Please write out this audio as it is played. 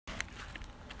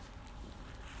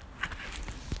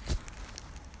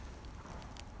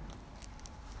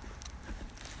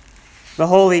The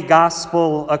Holy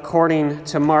Gospel according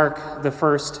to Mark, the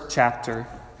first chapter.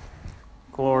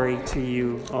 Glory to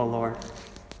you, O Lord.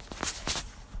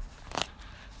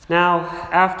 Now,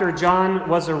 after John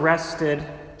was arrested,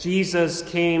 Jesus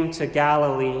came to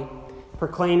Galilee,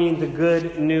 proclaiming the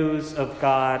good news of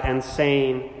God and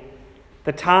saying,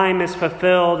 "The time is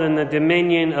fulfilled and the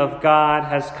dominion of God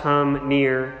has come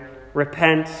near.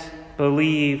 Repent,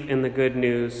 believe in the good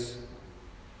news."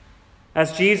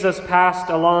 As Jesus passed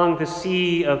along the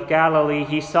Sea of Galilee,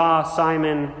 he saw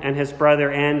Simon and his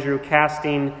brother Andrew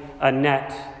casting a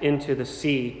net into the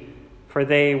sea, for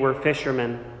they were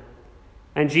fishermen.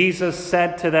 And Jesus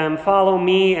said to them, "Follow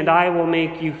me, and I will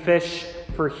make you fish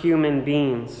for human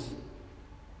beings."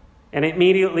 And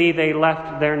immediately they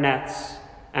left their nets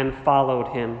and followed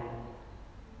him.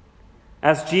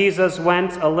 As Jesus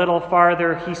went a little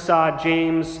farther, he saw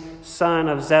James, son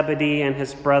of Zebedee, and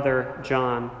his brother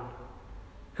John,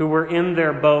 who were in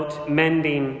their boat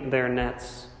mending their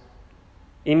nets.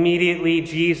 Immediately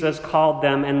Jesus called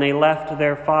them, and they left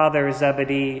their father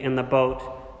Zebedee in the boat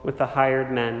with the hired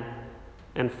men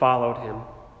and followed him.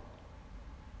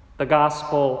 The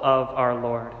Gospel of our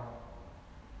Lord.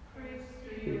 Praise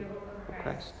to you, O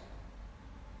Christ.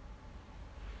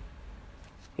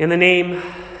 In the name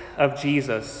of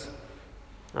Jesus,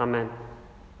 amen.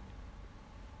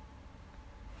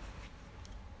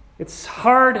 It's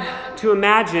hard to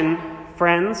imagine,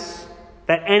 friends,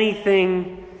 that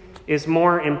anything is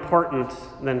more important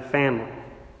than family.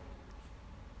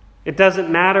 It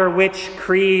doesn't matter which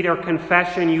creed or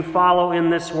confession you follow in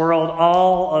this world,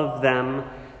 all of them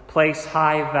place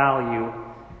high value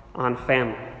on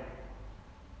family.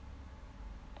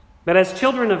 But as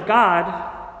children of God,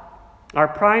 our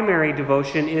primary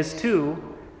devotion is to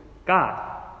God.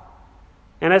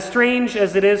 And as strange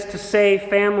as it is to say,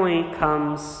 family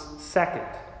comes second.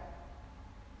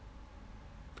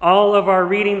 All of our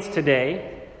readings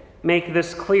today make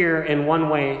this clear in one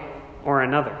way or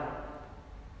another.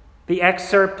 The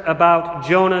excerpt about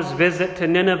Jonah's visit to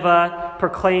Nineveh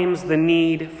proclaims the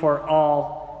need for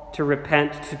all to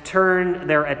repent, to turn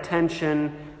their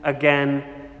attention again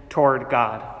toward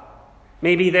God.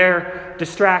 Maybe their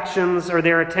distractions or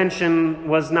their attention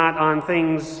was not on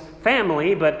things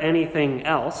family, but anything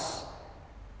else.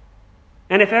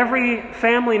 And if every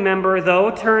family member,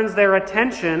 though, turns their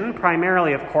attention,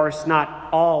 primarily, of course, not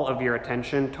all of your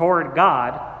attention, toward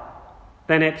God,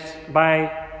 then it, by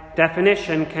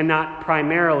definition, cannot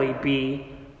primarily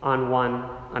be on one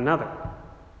another.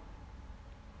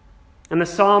 And the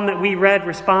psalm that we read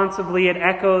responsively, it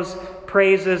echoes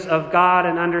praises of God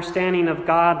and understanding of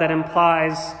God that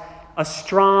implies a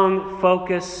strong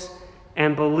focus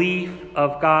and belief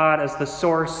of God as the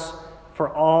source for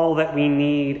all that we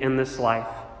need in this life.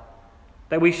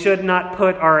 That we should not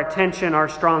put our attention, our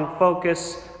strong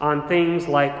focus on things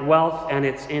like wealth and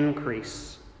its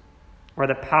increase, or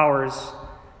the powers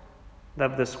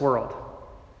of this world.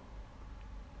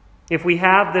 If we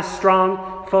have this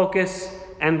strong focus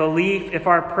and belief, if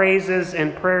our praises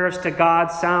and prayers to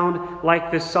God sound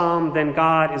like this psalm, then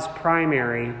God is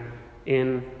primary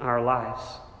in our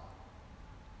lives.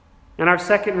 In our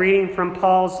second reading from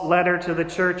Paul's letter to the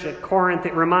church at Corinth,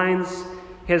 it reminds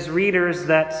his readers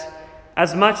that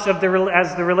as much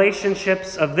as the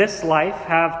relationships of this life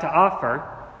have to offer,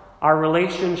 our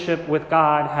relationship with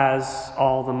God has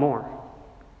all the more.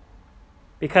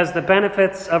 Because the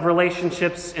benefits of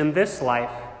relationships in this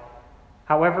life,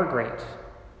 however great,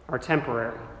 are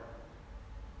temporary.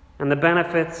 And the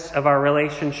benefits of our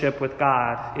relationship with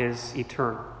God is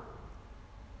eternal.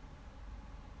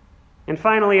 And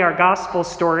finally, our gospel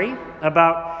story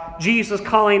about Jesus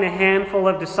calling a handful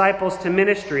of disciples to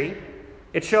ministry,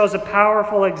 it shows a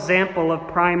powerful example of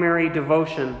primary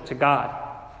devotion to God.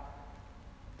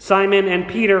 Simon and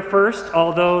Peter first,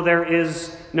 although there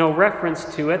is no reference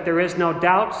to it, there is no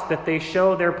doubt that they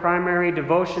show their primary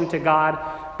devotion to God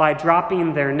by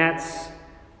dropping their nets,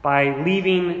 by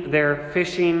leaving their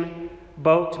fishing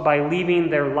boat, by leaving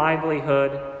their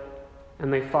livelihood,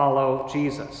 and they follow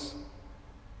Jesus.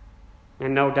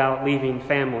 And no doubt leaving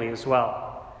family as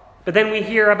well. But then we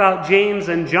hear about James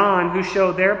and John, who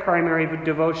show their primary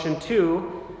devotion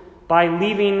too by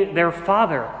leaving their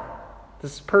father,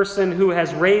 this person who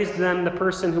has raised them, the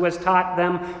person who has taught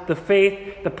them the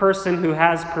faith, the person who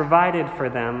has provided for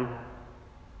them.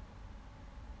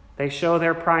 They show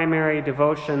their primary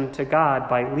devotion to God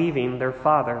by leaving their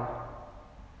father.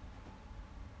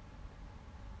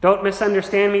 Don't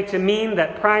misunderstand me to mean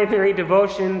that primary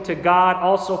devotion to God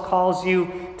also calls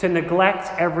you to neglect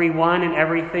everyone and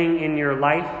everything in your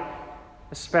life,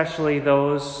 especially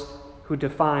those who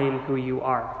define who you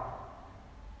are,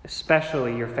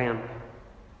 especially your family.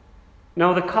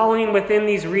 No, the calling within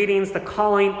these readings, the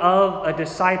calling of a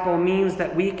disciple, means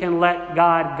that we can let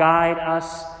God guide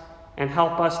us and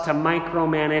help us to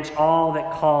micromanage all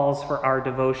that calls for our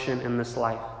devotion in this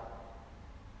life.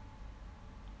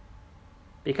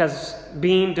 Because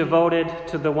being devoted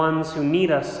to the ones who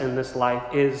need us in this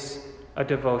life is a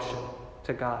devotion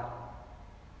to God,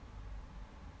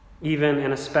 even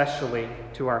and especially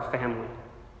to our family.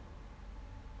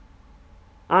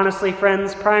 Honestly,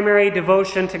 friends, primary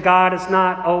devotion to God is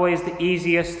not always the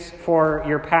easiest for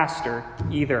your pastor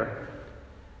either.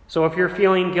 So if you're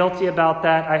feeling guilty about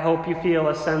that, I hope you feel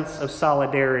a sense of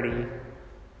solidarity.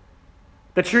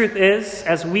 The truth is,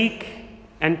 as weak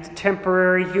and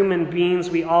temporary human beings,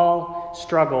 we all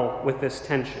struggle with this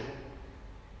tension.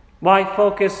 Why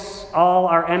focus all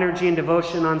our energy and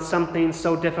devotion on something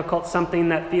so difficult, something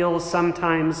that feels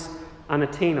sometimes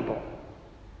unattainable,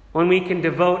 when we can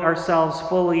devote ourselves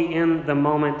fully in the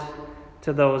moment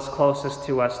to those closest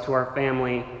to us, to our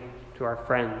family, to our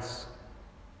friends?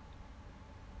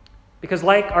 Because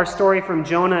like our story from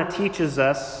Jonah teaches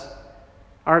us,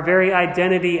 our very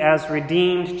identity as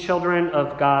redeemed children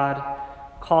of God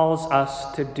calls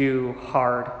us to do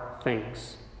hard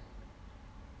things.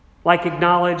 Like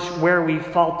acknowledge where we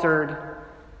faltered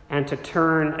and to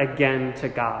turn again to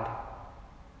God.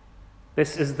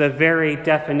 This is the very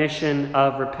definition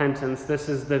of repentance. This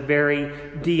is the very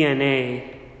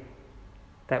DNA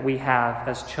that we have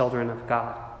as children of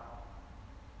God.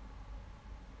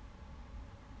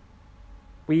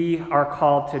 We are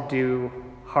called to do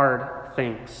hard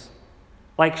things,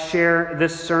 like share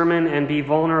this sermon and be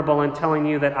vulnerable in telling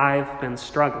you that I've been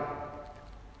struggling.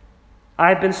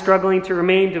 I've been struggling to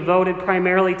remain devoted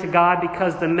primarily to God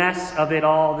because the mess of it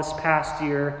all this past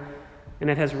year, and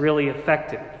it has really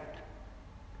affected me.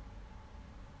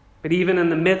 But even in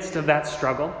the midst of that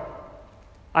struggle,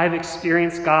 I've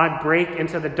experienced God break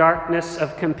into the darkness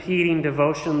of competing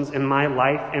devotions in my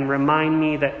life and remind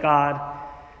me that God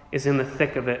is in the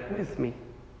thick of it with me.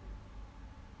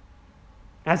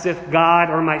 As if God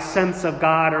or my sense of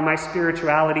God or my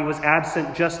spirituality was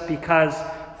absent just because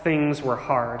things were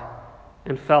hard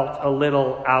and felt a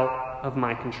little out of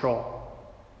my control.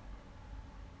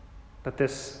 But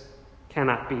this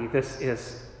cannot be. This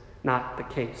is not the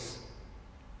case.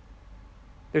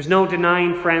 There's no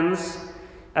denying, friends,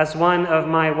 as one of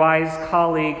my wise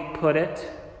colleagues put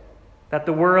it, that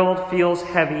the world feels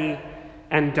heavy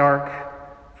and dark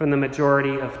from the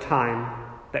majority of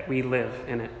time that we live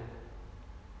in it.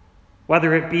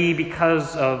 Whether it be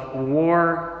because of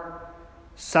war,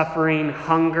 suffering,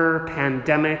 hunger,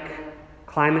 pandemic,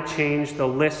 climate change, the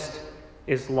list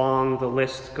is long, the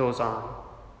list goes on.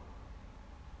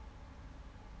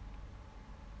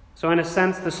 So in a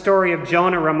sense, the story of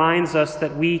Jonah reminds us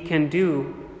that we can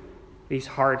do these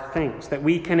hard things, that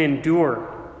we can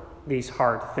endure these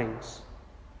hard things.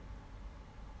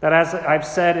 That, as I've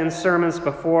said in sermons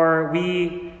before,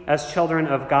 we as children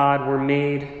of God were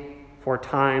made for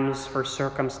times, for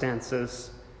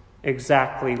circumstances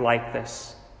exactly like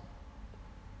this.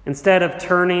 Instead of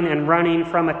turning and running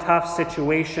from a tough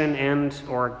situation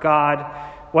or God,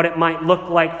 what it might look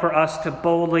like for us to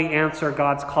boldly answer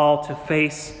God's call to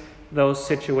face those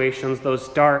situations, those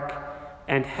dark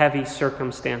and heavy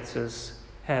circumstances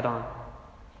head on.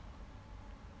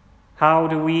 How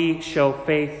do we show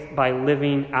faith? By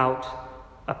living out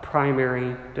a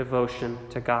primary devotion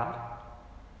to God.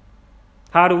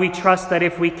 How do we trust that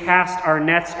if we cast our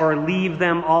nets or leave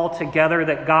them altogether,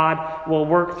 that God will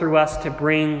work through us to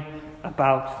bring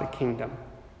about the kingdom?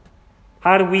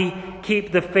 How do we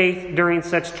keep the faith during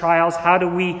such trials? How do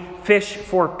we fish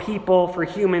for people, for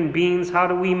human beings? How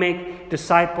do we make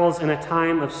disciples in a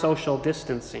time of social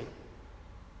distancing?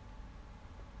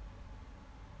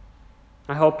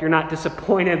 I hope you're not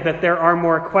disappointed that there are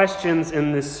more questions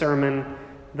in this sermon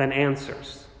than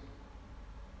answers.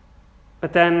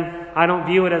 But then I don't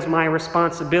view it as my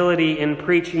responsibility in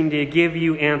preaching to give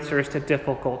you answers to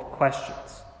difficult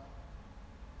questions.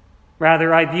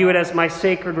 Rather, I view it as my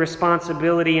sacred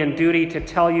responsibility and duty to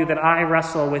tell you that I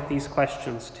wrestle with these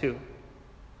questions too,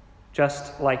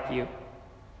 just like you.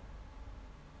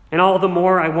 And all the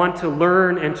more I want to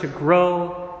learn and to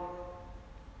grow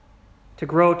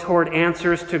toward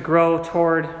answers, to grow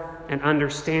toward an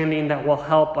understanding that will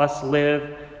help us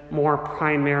live more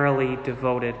primarily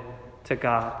devoted to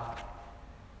God.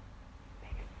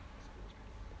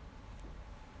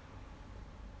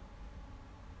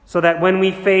 So that when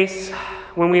we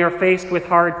are faced with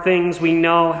hard things, we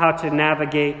know how to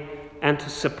navigate and to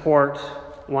support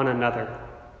one another.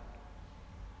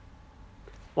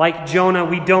 Like Jonah,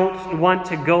 we don't want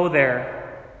to go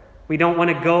there. We don't want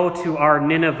to go to our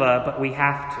Nineveh, but we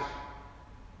have to.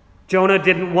 Jonah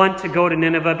didn't want to go to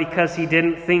Nineveh because he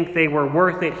didn't think they were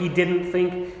worth it. He didn't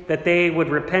think that they would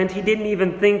repent. He didn't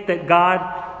even think that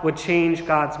God would change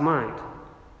God's mind.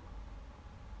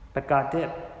 But God did,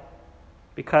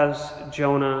 because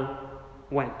Jonah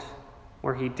went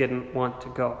where he didn't want to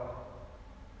go,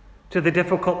 to the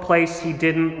difficult place he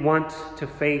didn't want to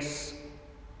face.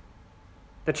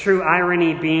 The true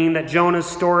irony being that Jonah's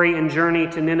story and journey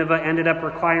to Nineveh ended up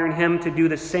requiring him to do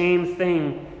the same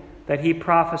thing that he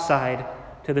prophesied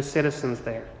to the citizens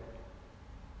there.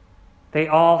 They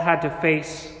all had to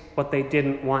face what they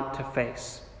didn't want to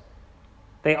face.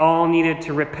 They all needed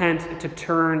to repent, to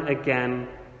turn again,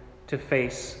 to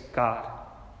face God,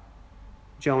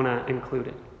 Jonah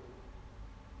included.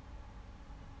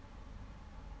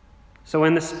 So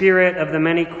in the spirit of the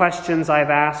many questions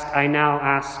I've asked, I now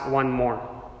ask one more.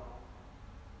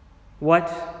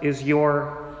 What is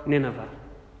your Nineveh?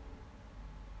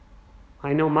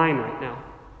 I know mine right now.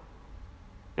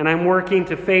 And I'm working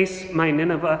to face my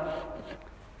Nineveh,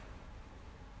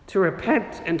 to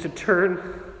repent and to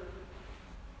turn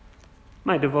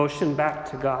my devotion back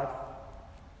to God.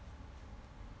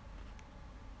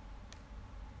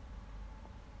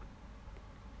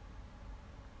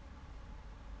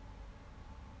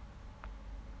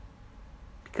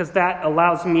 Because that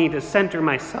allows me to center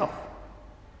myself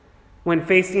when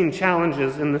facing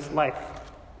challenges in this life,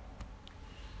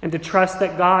 and to trust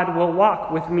that God will walk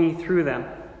with me through them.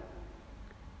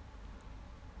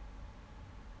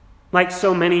 Like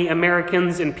so many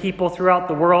Americans and people throughout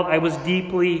the world, I was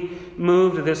deeply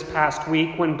moved this past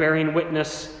week when bearing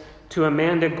witness to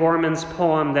Amanda Gorman's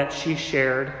poem that she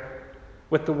shared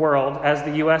with the world as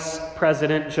the U.S.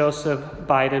 President Joseph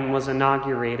Biden was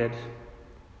inaugurated.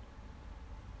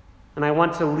 And I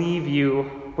want to leave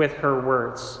you with her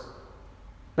words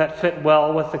that fit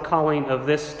well with the calling of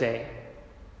this day,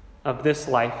 of this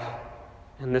life,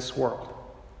 and this world.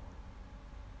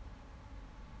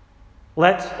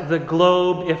 Let the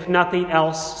globe, if nothing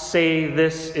else, say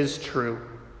this is true,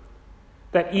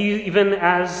 that even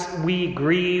as we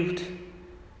grieved,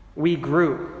 we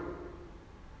grew,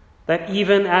 that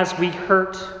even as we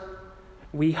hurt,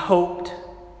 we hoped,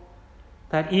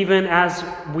 that even as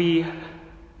we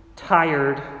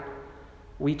tired,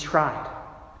 we tried,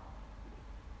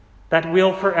 that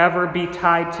we'll forever be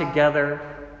tied together,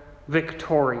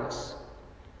 victorious.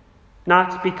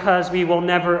 Not because we will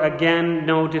never again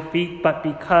know defeat, but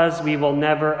because we will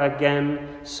never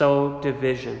again sow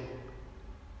division.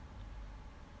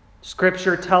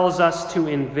 Scripture tells us to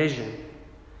envision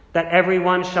that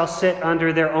everyone shall sit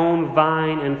under their own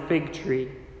vine and fig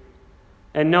tree,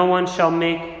 and no one shall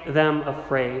make them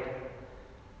afraid.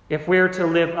 If we're to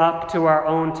live up to our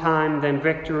own time, then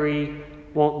victory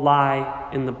won't lie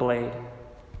in the blade,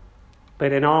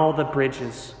 but in all the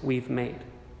bridges we've made.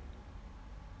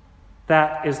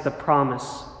 That is the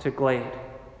promise to Glade,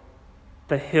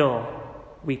 the hill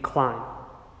we climb,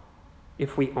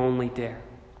 if we only dare.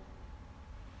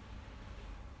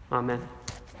 Amen.